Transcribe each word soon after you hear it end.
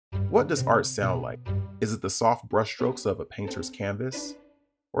What does art sound like? Is it the soft brushstrokes of a painter's canvas?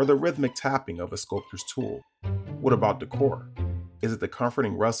 Or the rhythmic tapping of a sculptor's tool? What about decor? Is it the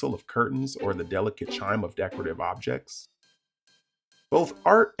comforting rustle of curtains or the delicate chime of decorative objects? Both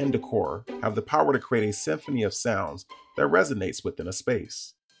art and decor have the power to create a symphony of sounds that resonates within a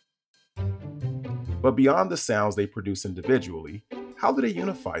space. But beyond the sounds they produce individually, how do they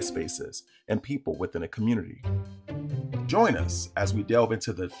unify spaces and people within a community? Join us as we delve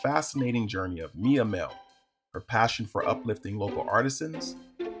into the fascinating journey of Mia Melle, her passion for uplifting local artisans,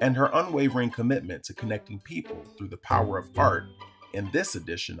 and her unwavering commitment to connecting people through the power of art in this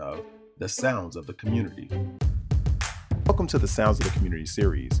edition of The Sounds of the Community. Welcome to the Sounds of the Community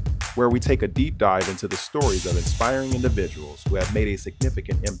series, where we take a deep dive into the stories of inspiring individuals who have made a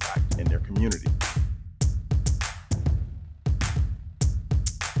significant impact in their community.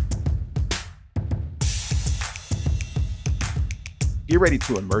 Get ready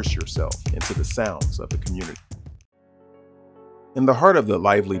to immerse yourself into the sounds of the community. In the heart of the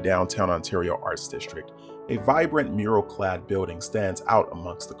lively downtown Ontario Arts District, a vibrant mural-clad building stands out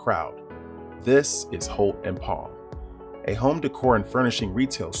amongst the crowd. This is Holt and Palm, a home decor and furnishing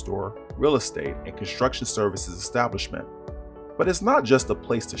retail store, real estate, and construction services establishment. But it's not just a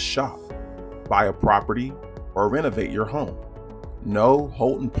place to shop, buy a property, or renovate your home. No,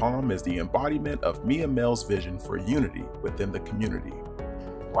 Holt and Palm is the embodiment of Mia Melle's vision for unity within the community.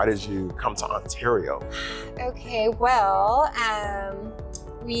 Why did you come to Ontario? Okay, well,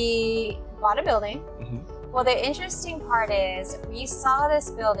 we bought a building. Well, the interesting part is we saw this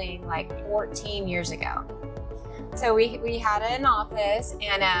building like 14 years ago. So we had an office,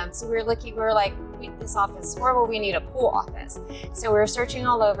 and so we were like, this office is horrible, we need a pool office. So we were searching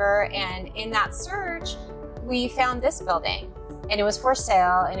all over, and in that search, we found this building. And it was for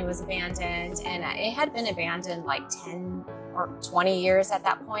sale, and it was abandoned, and it had been abandoned like 10 or 20 years at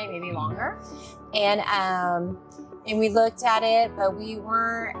that point, maybe longer. And we looked at it, but we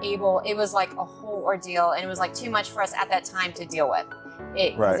weren't able, it was like a whole ordeal, and it was like too much for us at that time to deal with.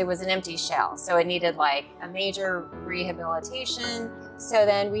 Because it was an empty shell, so it needed like a major rehabilitation. So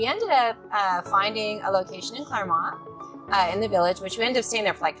then we ended up finding a location in Claremont, in the Village, which we ended up staying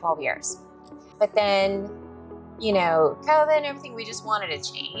there for like 12 years. But then, you know, COVID and everything, we just wanted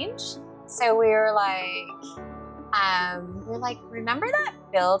to change. So we were like, remember that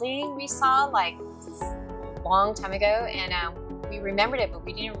building we saw like a long time ago? And we remembered it, but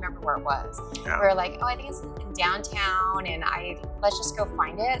we didn't remember where it was. Yeah. We were like, oh, I think it's in downtown, and let's just go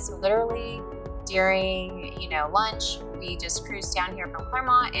find it. So literally during, lunch, we just cruised down here from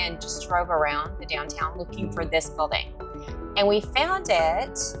Claremont and just drove around the downtown looking for this building. And we found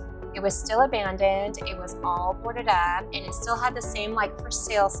it. It was still abandoned. It was all boarded up, and it still had the same like for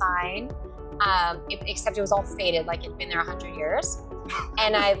sale sign, except it was all faded, like it'd been there 100 years.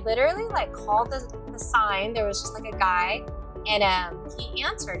 And I literally like called the sign. There was just like a guy, and he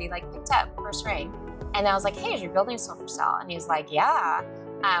answered. He like picked up first ring, and I was like, "Hey, is your building still for sale?" And he was like, "Yeah."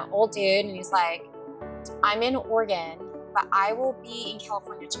 Old dude, and he's like, "I'm in Oregon, but I will be in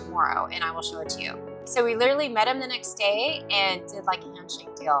California tomorrow, and I will show it to you." So we literally met him the next day and did like a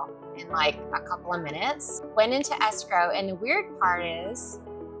handshake deal in like a couple of minutes. Went into escrow, and the weird part is,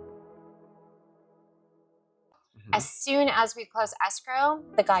 as soon as we closed escrow,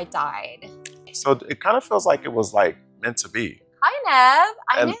 the guy died. So it kind of feels like it was like meant to be. I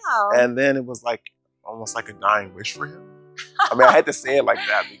know. And then it was like almost like a dying wish for him. I mean, I had to say it like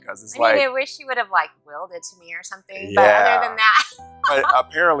that because it's I wish he would have like willed it to me or something. Yeah. But other than that. But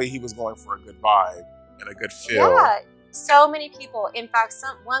apparently he was going for a good vibe and a good feel. Yeah, so many people. In fact,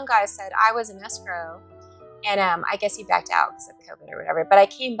 one guy said I was in escrow, and I guess he backed out because of COVID or whatever. But I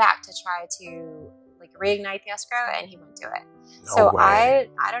came back to try to like reignite the escrow, and he wouldn't do it. So I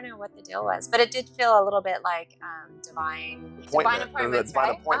don't know what the deal was, but it did feel a little bit like divine appointments,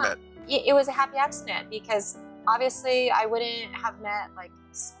 right? It was a happy accident because obviously I wouldn't have met like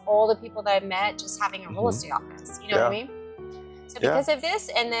all the people that I've met just having a real estate office. You know what I mean? So because of this,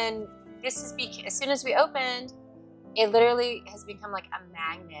 and then as soon as we opened, it literally has become like a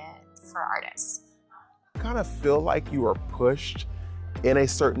magnet for artists. I kind of feel like you are pushed in a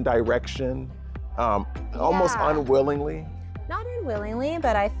certain direction, almost unwillingly. Not unwillingly,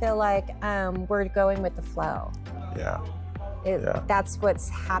 but I feel like we're going with the flow. That's what's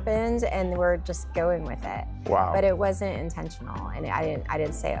happened, and we're just going with it. Wow. But it wasn't intentional, and I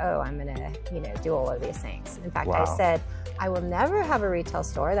didn't say, oh, I'm gonna do all of these things. In fact, I said I will never have a retail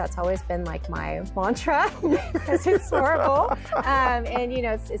store. That's always been like my mantra because it's horrible, and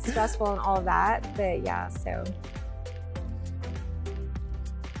it's stressful and all of that. But yeah, so.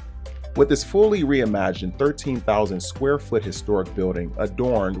 With this fully reimagined 13,000 square foot historic building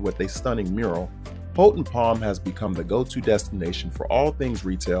adorned with a stunning mural, Holt & Palm has become the go-to destination for all things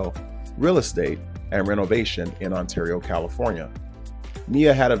retail, real estate, and renovation in Ontario, California.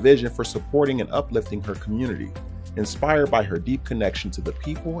 Mia had a vision for supporting and uplifting her community, inspired by her deep connection to the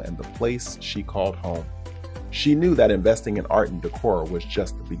people and the place she called home. She knew that investing in art and decor was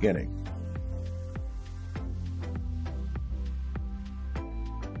just the beginning.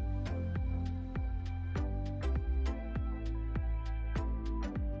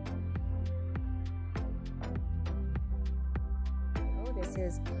 This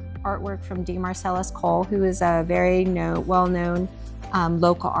is artwork from D. Marcellus Cole, who is a very well-known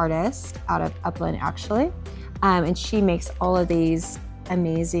local artist out of Upland, actually. And she makes all of these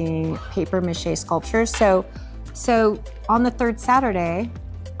amazing paper mache sculptures. So on the third Saturday,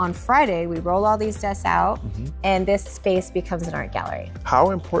 on Friday, we roll all these desks out, and this space becomes an art gallery.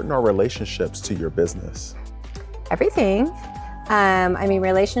 How important are relationships to your business? Everything. I mean,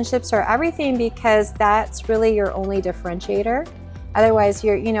 relationships are everything, because that's really your only differentiator. Otherwise,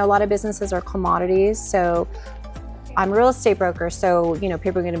 a lot of businesses are commodities. So I'm a real estate broker, so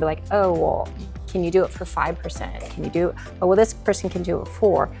people are going to be like, oh, well, can you do it for 5%? Can you do it? Oh, well, this person can do it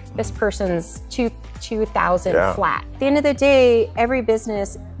for 4. This person's 2,000 flat. At the end of the day, every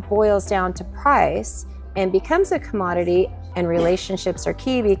business boils down to price and becomes a commodity, and relationships are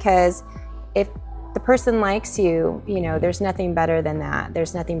key, because if the person likes you, there's nothing better than that.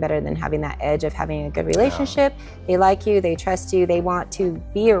 There's nothing better than having that edge of having a good relationship. They like you, they trust you, they want to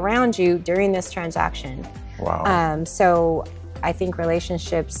be around you during this transaction. Wow. So I think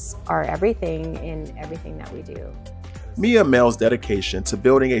relationships are everything in everything that we do. Mia Melle's dedication to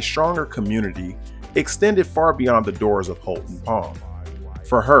building a stronger community extended far beyond the doors of Holt & Palm.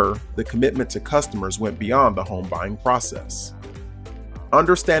 For her, the commitment to customers went beyond the home buying process.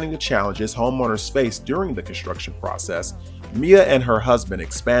 Understanding the challenges homeowners face during the construction process, Mia and her husband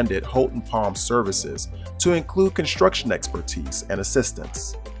expanded Holt & Palm's services to include construction expertise and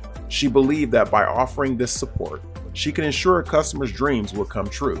assistance. She believed that by offering this support, she could ensure customers' dreams would come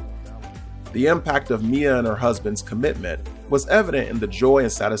true. The impact of Mia and her husband's commitment was evident in the joy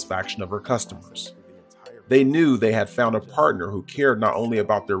and satisfaction of her customers. They knew they had found a partner who cared not only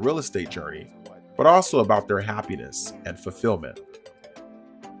about their real estate journey, but also about their happiness and fulfillment.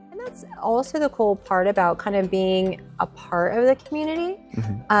 That's also the cool part about kind of being a part of the community,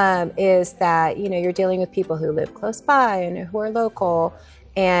 is that, you're dealing with people who live close by and who are local,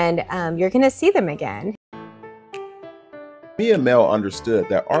 and you're going to see them again. Mia Melle understood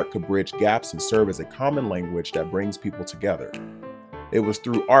that art could bridge gaps and serve as a common language that brings people together. It was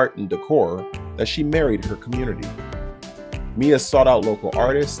through art and decor that she married her community. Mia sought out local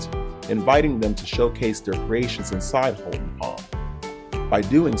artists, inviting them to showcase their creations inside Holt & Palm. By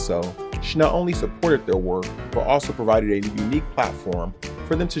doing so, she not only supported their work, but also provided a unique platform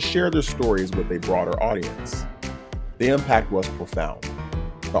for them to share their stories with a broader audience. The impact was profound.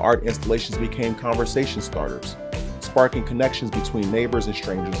 The art installations became conversation starters, sparking connections between neighbors and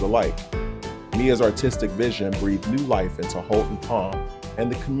strangers alike. Mia's artistic vision breathed new life into Holt & Palm and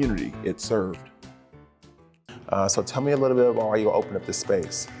the community it served. So tell me a little bit about why you opened up this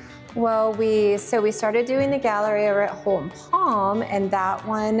space. Well, we started doing the gallery over at Holt & Palm, and that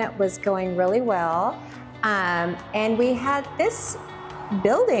one was going really well. And we had this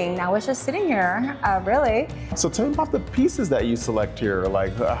building that was just sitting here, really. So tell me about the pieces that you select here.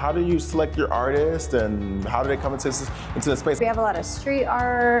 Like, how do you select your artist, and how do they come into the space? We have a lot of street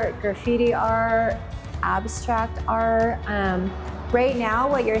art, graffiti art, abstract art. Right now,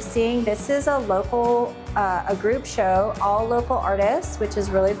 what you're seeing, this is a local, a group show, all local artists, which is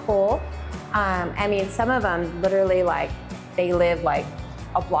really cool. I mean, some of them literally they live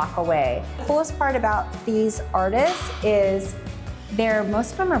a block away. The coolest part about these artists is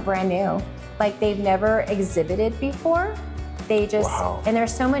most of them are brand new. They've never exhibited before. They just, and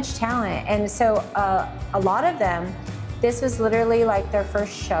there's so much talent. And so a lot of them, this was literally their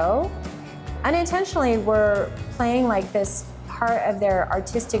first show. Unintentionally, we're playing this part of their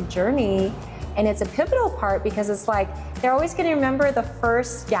artistic journey, and it's a pivotal part, because it's they're always going to remember the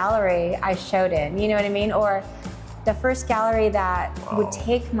first gallery I showed in, you know what I mean? Or the first gallery that would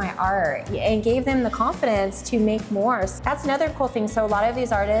take my art and gave them the confidence to make more. That's another cool thing. So a lot of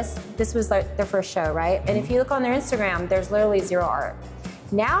these artists, this was their first show, right? And if you look on their Instagram, there's literally zero art.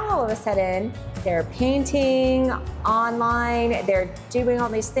 Now all of a sudden, they're painting online, they're doing all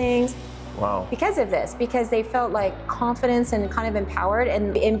these things. Wow. Because of this, because they felt confidence and kind of empowered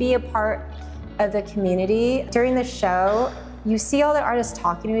and be a part of the community. During the show, you see all the artists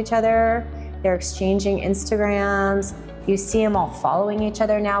talking to each other, they're exchanging Instagrams, You see them all following each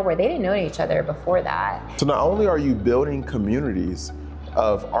other now where they didn't know each other before that. So not only are you building communities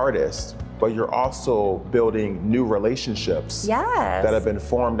of artists, but you're also building new relationships that have been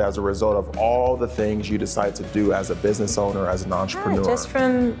formed as a result of all the things you decide to do as a business owner, as an entrepreneur. Just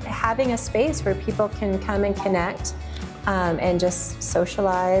from having a space where people can come and connect and just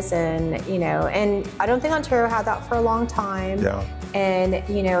socialize, and and I don't think Ontario had that for a long time. Yeah. And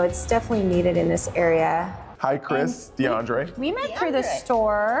it's definitely needed in this area. Hi, Chris, DeAndre. We met through the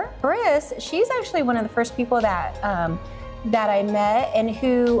store. Chris, she's actually one of the first people that I met and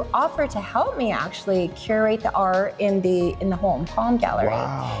who offered to help me actually curate the art in the Holt & Palm Gallery.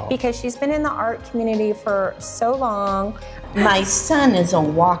 Wow. Because she's been in the art community for so long. My son is a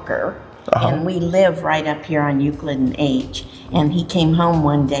walker, and we live right up here on Euclid and H. And he came home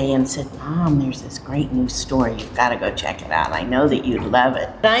one day and said, "Mom, there's this great new store. You've got to go check it out. I know that you'd love it."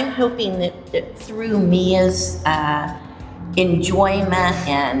 But I'm hoping that through Mia's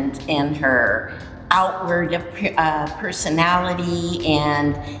enjoyment and her outward personality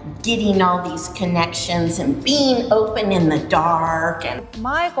and getting all these connections and being open in the dark. And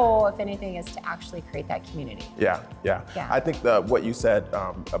my goal, if anything, is to actually create that community. Yeah. I think what you said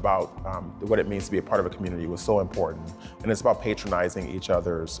about what it means to be a part of a community was so important, and it's about patronizing each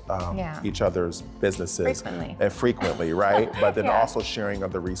other's businesses frequently, right? But then also sharing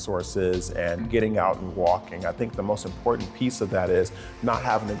of the resources and getting out and walking. I think the most important piece of that is not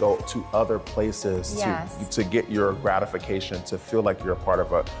having to go to other places to get your gratification, to feel like you're a part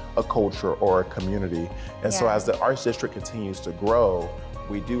of a culture or a community. And so as the Arts District continues to grow,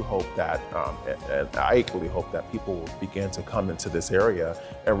 we do hope that, and I equally hope that people will begin to come into this area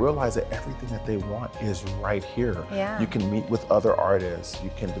and realize that everything that they want is right here. You can meet with other artists,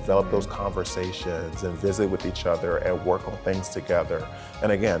 you can develop those conversations and visit with each other and work on things together.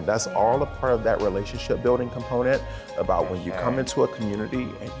 And again, that's all a part of that relationship building component about when you come into a community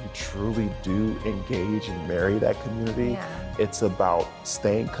and you truly do engage and marry that community. It's about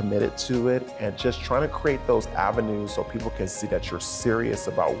staying committed to it and just trying to create those avenues so people can see that you're serious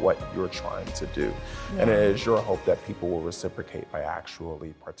about what you're trying to do. And it is your hope that people will reciprocate by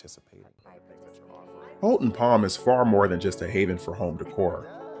actually participating. Holt & Palm is far more than just a haven for home decor,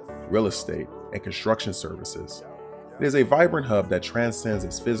 real estate, and construction services. It is a vibrant hub that transcends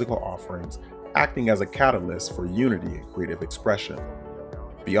its physical offerings, acting as a catalyst for unity and creative expression.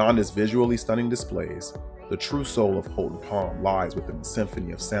 Beyond its visually stunning displays, the true soul of Holt & Palm lies within the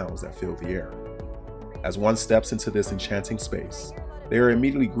symphony of sounds that fill the air. As one steps into this enchanting space, they are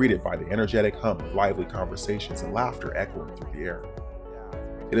immediately greeted by the energetic hum of lively conversations and laughter echoing through the air.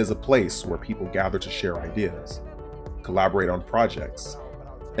 It is a place where people gather to share ideas, collaborate on projects,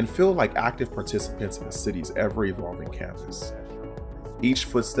 and feel like active participants in the city's ever-evolving canvas. Each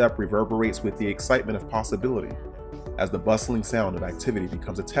footstep reverberates with the excitement of possibility, as the bustling sound of activity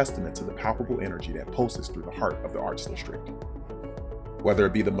becomes a testament to the palpable energy that pulses through the heart of the Arts District. Whether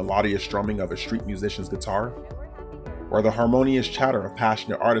it be the melodious strumming of a street musician's guitar, or the harmonious chatter of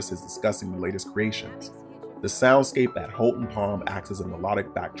passionate artists discussing the latest creations, the soundscape at Holt & Palm acts as a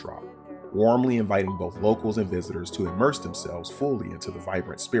melodic backdrop, warmly inviting both locals and visitors to immerse themselves fully into the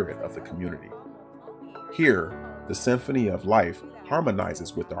vibrant spirit of the community. Here, the symphony of life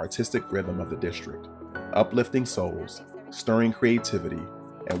harmonizes with the artistic rhythm of the district, uplifting souls, stirring creativity,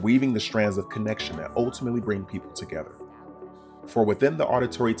 and weaving the strands of connection that ultimately bring people together. For within the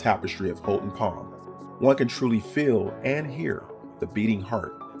auditory tapestry of Holt & Palm, one can truly feel and hear the beating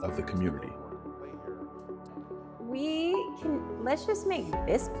heart of the community. Let's just make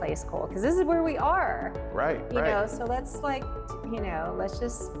this place cool, because this is where we are. Right. You know, so let's let's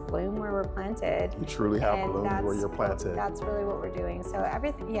just bloom where we're planted. You truly have bloomed where you're planted. That's really what we're doing. So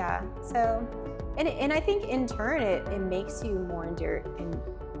everything, So, and I think in turn, it makes you more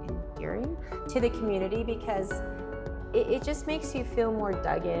endearing to the community, because it just makes you feel more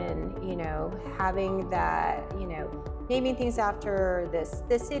dug in, having that, naming things after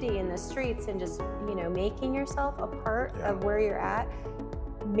the city and the streets, and just, making yourself a part of where you're at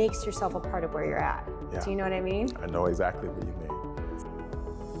makes yourself a part of where you're at. Do you know what I mean? I know exactly what you mean.